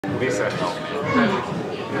Lisa,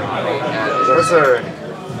 those are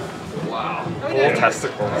bull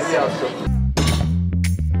testicles.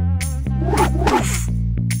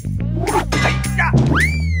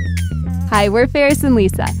 Hi, we're Ferris and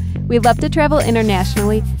Lisa. We love to travel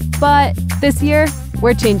internationally, but this year,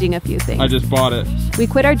 we're changing a few things. I just bought it. We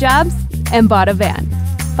quit our jobs and bought a van.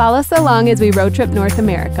 Follow us along as we road trip North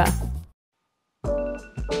America.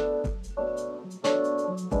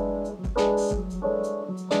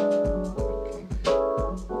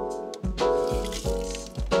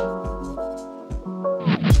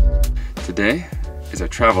 Today is our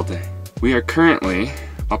travel day. We are currently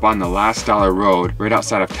up on the Last Dollar Road right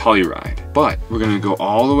outside of Telluride. But we're gonna go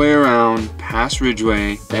all the way around past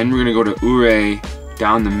Ridgeway, then we're gonna go to Ouray,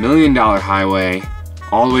 down the $1 Million Highway,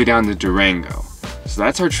 all the way down to Durango. So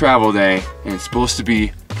that's our travel day, and it's supposed to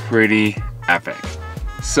be pretty epic.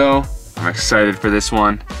 So I'm excited for this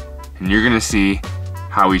one, and you're gonna see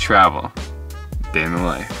how we travel. Day in the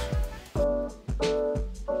life.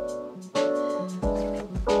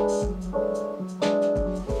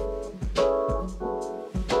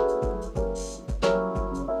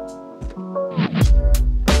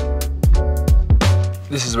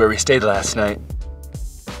 This is where we stayed last night.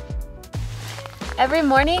 Every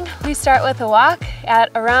morning, we start with a walk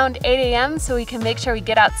at around 8 a.m. so we can make sure we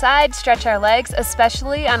get outside, stretch our legs,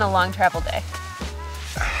 especially on a long travel day.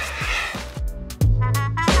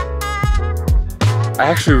 I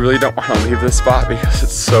actually really don't want to leave this spot because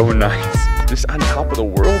it's so nice. Just on top of the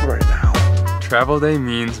world right now. Travel day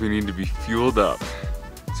means we need to be fueled up.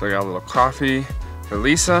 So I got a little coffee for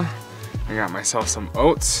Lisa. I got myself some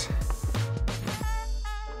oats.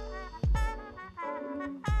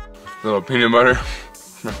 A little peanut butter.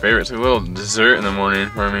 My favorite. It's like a little dessert in the morning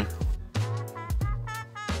for me.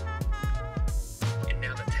 And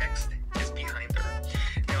now the text is behind her.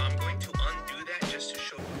 Now I'm going to undo that just to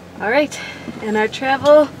show. All right, and our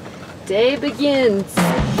travel day begins.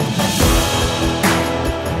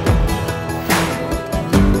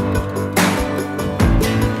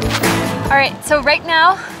 All right, so right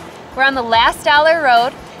now we're on the Last Dollar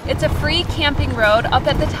Road. It's a free camping road up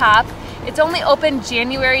at the top. It's only open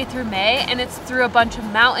January through May, and it's through a bunch of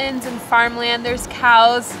mountains and farmland. There's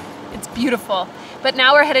cows. It's beautiful. But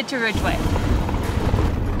now we're headed to Ridgeway.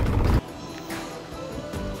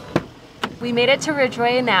 We made it to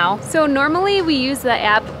Ridgeway now. So normally we use the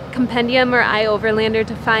app Compendium or iOverlander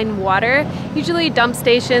to find water. Usually dump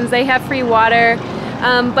stations, they have free water.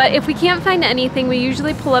 But if we can't find anything, we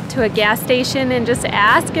usually pull up to a gas station and just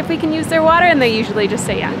ask if we can use their water, and they usually just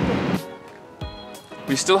say yeah.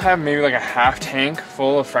 We still have maybe like a half tank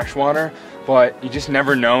full of fresh water, but you just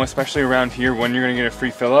never know, especially around here, when you're gonna get a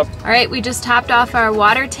free fill up. All right, we just topped off our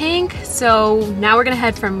water tank, so now we're gonna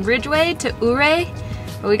head from Ridgeway to Ouray,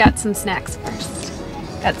 but we got some snacks first.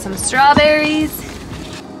 Got some strawberries.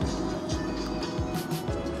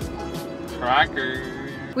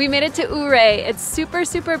 Crackers. We made it to Ouray. It's super,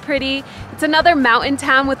 super pretty. It's another mountain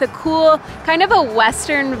town with a cool, kind of a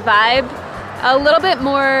western vibe. A little bit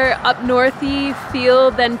more up northy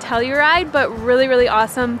feel than Telluride, but really, really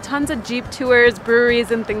awesome. Tons of Jeep tours,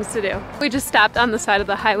 breweries, and things to do. We just stopped on the side of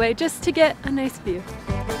the highway just to get a nice view.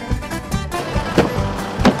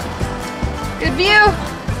 Good view.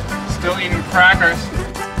 Still eating crackers.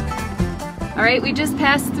 All right, we just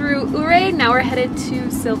passed through Ouray. Now we're headed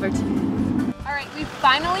to Silverton. All right, we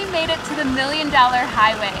finally made it to the $1 Million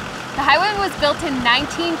Highway. The highway was built in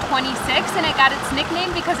 1926, and it got its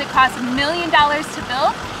nickname because it cost $1 million to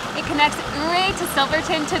build. It connects Ouray to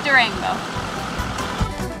Silverton to Durango.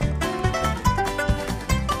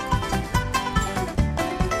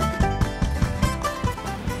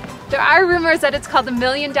 There are rumors that it's called the $1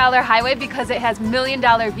 Million Highway because it has $1 million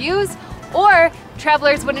views, or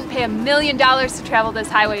travelers wouldn't pay $1 million to travel this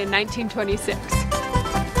highway in 1926.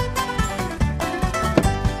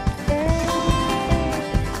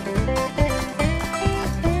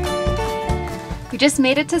 We just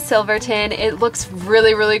made it to Silverton. It looks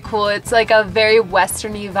really, really cool. It's like a very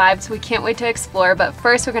western-y vibe, so we can't wait to explore, but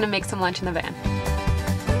first we're gonna make some lunch in the van.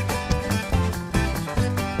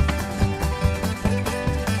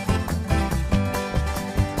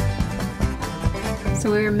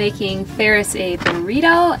 So we were making Ferris a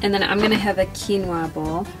burrito, and then I'm gonna have a quinoa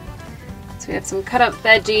bowl. So we have some cut up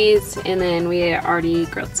veggies, and then we already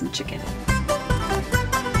grilled some chicken.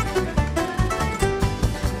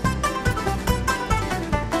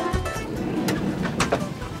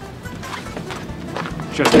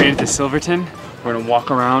 Just made it to Silverton. We're gonna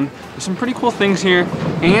walk around. There's some pretty cool things here,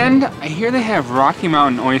 and I hear they have Rocky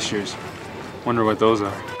Mountain Oysters. Wonder what those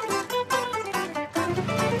are.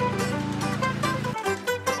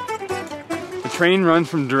 The train runs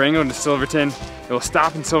from Durango to Silverton. It will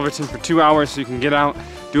stop in Silverton for 2 hours so you can get out,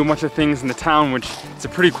 do a bunch of things in the town, which it's a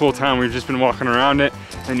pretty cool town. We've just been walking around it.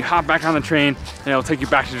 Then you hop back on the train and it'll take you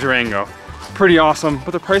back to Durango. Pretty awesome, but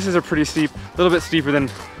the prices are pretty steep, a little bit steeper than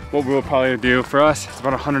what we'll probably do. For us, it's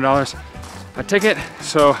about $100 a ticket,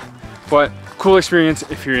 so, but cool experience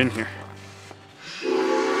if you're in here.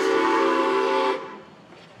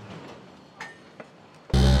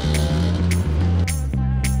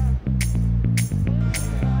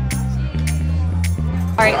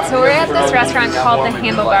 Alright, so we're at this restaurant called the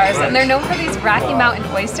Handlebars, and they're known for these Rocky Mountain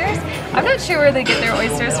Oysters. I'm not sure where they get their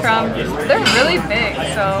oysters from. They're really big,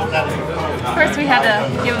 so of course we had to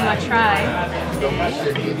give them a try.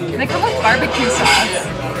 They come with barbecue sauce.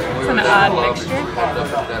 It's an odd mixture.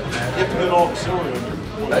 It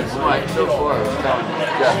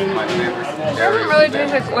doesn't really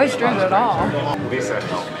taste like oysters at all.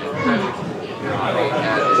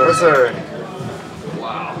 Those are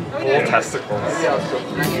bull testicles.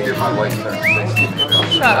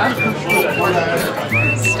 Shut up.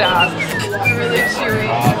 Stop. They're really chewy.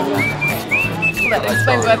 That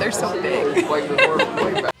explains why they're so big.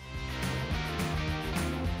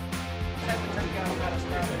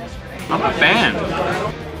 I'm a fan.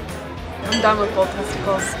 I'm done with bull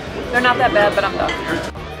testicles. They're not that bad, but I'm done.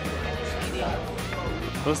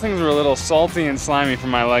 Those things were a little salty and slimy for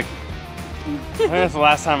my liking. I think that's the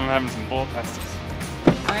last time I'm having some bull testicles.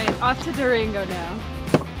 Alright, off to Durango now.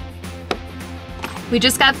 We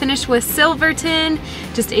just got finished with Silverton,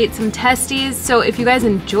 just ate some testes. So if you guys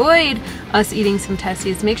enjoyed us eating some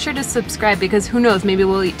testes, make sure to subscribe because who knows, maybe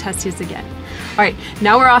we'll eat testes again. Alright,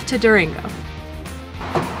 now we're off to Durango.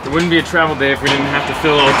 It wouldn't be a travel day if we didn't have to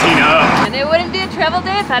fill old Tina up. And it wouldn't be a travel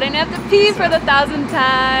day if I didn't have to pee for the 1,000th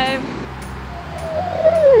time.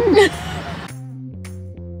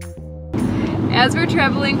 As we're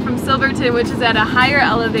traveling from Silverton, which is at a higher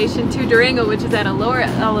elevation, to Durango, which is at a lower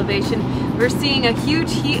elevation, we're seeing a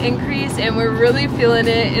huge heat increase and we're really feeling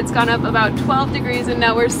it. It's gone up about 12 degrees and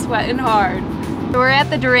now we're sweating hard. We're at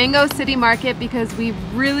the Durango City Market because we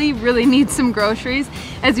really need some groceries.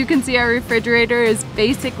 As you can see, our refrigerator is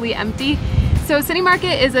basically empty. So City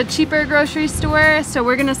Market is a cheaper grocery store, so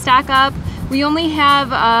we're gonna stack up. We only have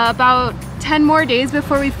about 10 more days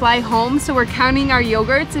before we fly home, so we're counting our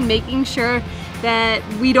yogurts and making sure that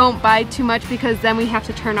we don't buy too much because then we have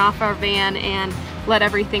to turn off our van and let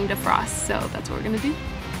everything defrost. So that's what we're gonna do.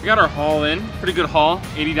 We got our haul in, pretty good haul,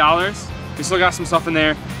 $80. We still got some stuff in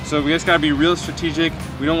there, so we just gotta be real strategic.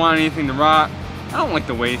 We don't want anything to rot. I don't like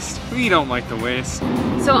the waste. We don't like the waste.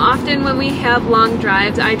 So often when we have long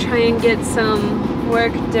drives, I try and get some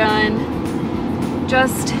work done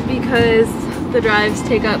just because the drives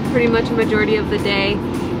take up pretty much a majority of the day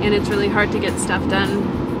and it's really hard to get stuff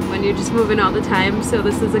done when you're just moving all the time. So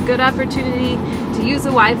this is a good opportunity to use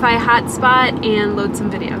a Wi-Fi hotspot and load some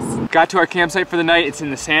videos. Got to our campsite for the night. It's in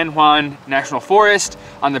the San Juan National Forest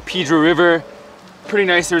on the Pedro River. Pretty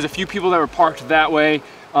nice. There's a few people that were parked that way.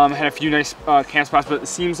 Had a few nice camp spots, but it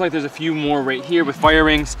seems like there's a few more right here with fire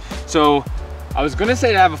rings. So I was gonna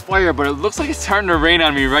say to have a fire, but it looks like it's starting to rain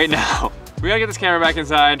on me right now. We gotta get this camera back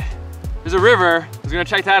inside. There's a river. I was gonna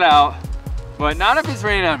check that out, but not if it's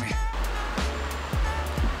raining on me.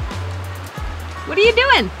 What are you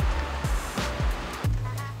doing?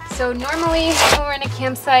 So normally when we're in a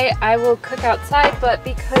campsite, I will cook outside, but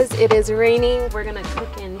because it is raining, we're gonna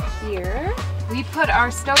cook in here. We put our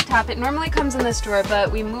stovetop, it normally comes in this drawer,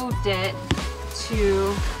 but we moved it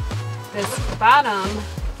to this bottom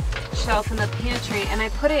shelf in the pantry, and I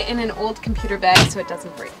put it in an old computer bag so it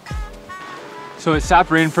doesn't break. So it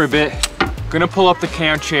stopped raining for a bit. Gonna pull up the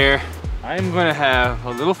camp chair. I'm gonna have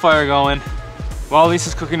a little fire going while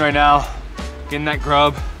Lisa's cooking right now, getting that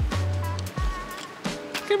grub.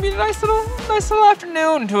 It's gonna be a nice little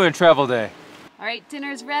afternoon to a travel day. All right,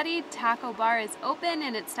 dinner's ready. Taco bar is open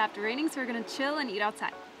and it stopped raining, so we're gonna chill and eat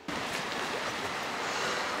outside.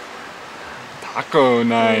 Taco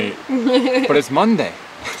night. But it's Monday.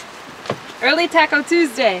 Early Taco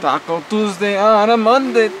Tuesday. Taco Tuesday on a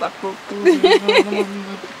Monday. Taco Tuesday on a Monday.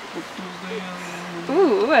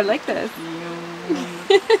 Ooh, I like this.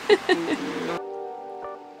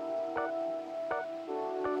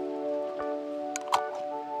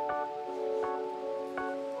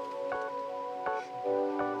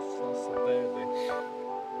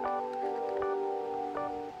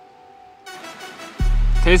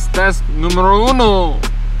 Taste test numero uno.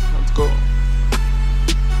 Let's go.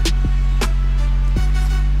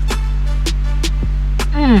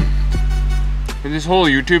 If this whole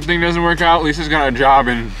YouTube thing doesn't work out, Lisa's got a job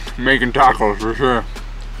in making tacos for sure.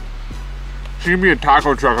 She can be a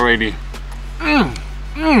taco truck lady.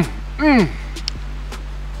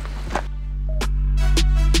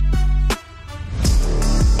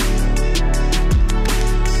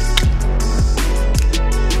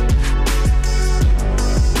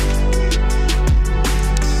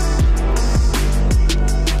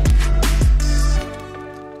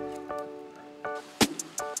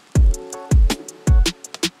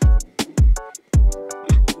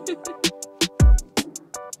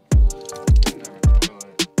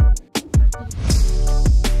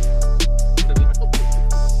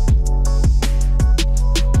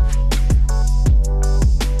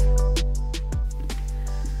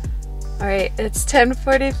 It's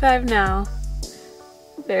 10:45 now.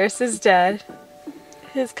 Ferris is dead.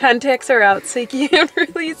 His contacts are out so he can't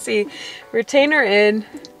really see. Retainer in.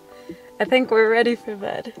 I think we're ready for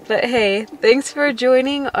bed. But hey, thanks for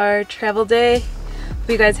joining our travel day. Hope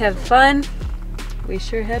you guys have fun. We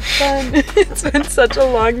sure had fun. It's been such a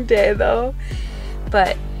long day though.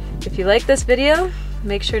 But if you like this video,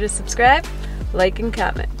 make sure to subscribe, like, and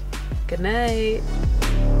comment. Good night.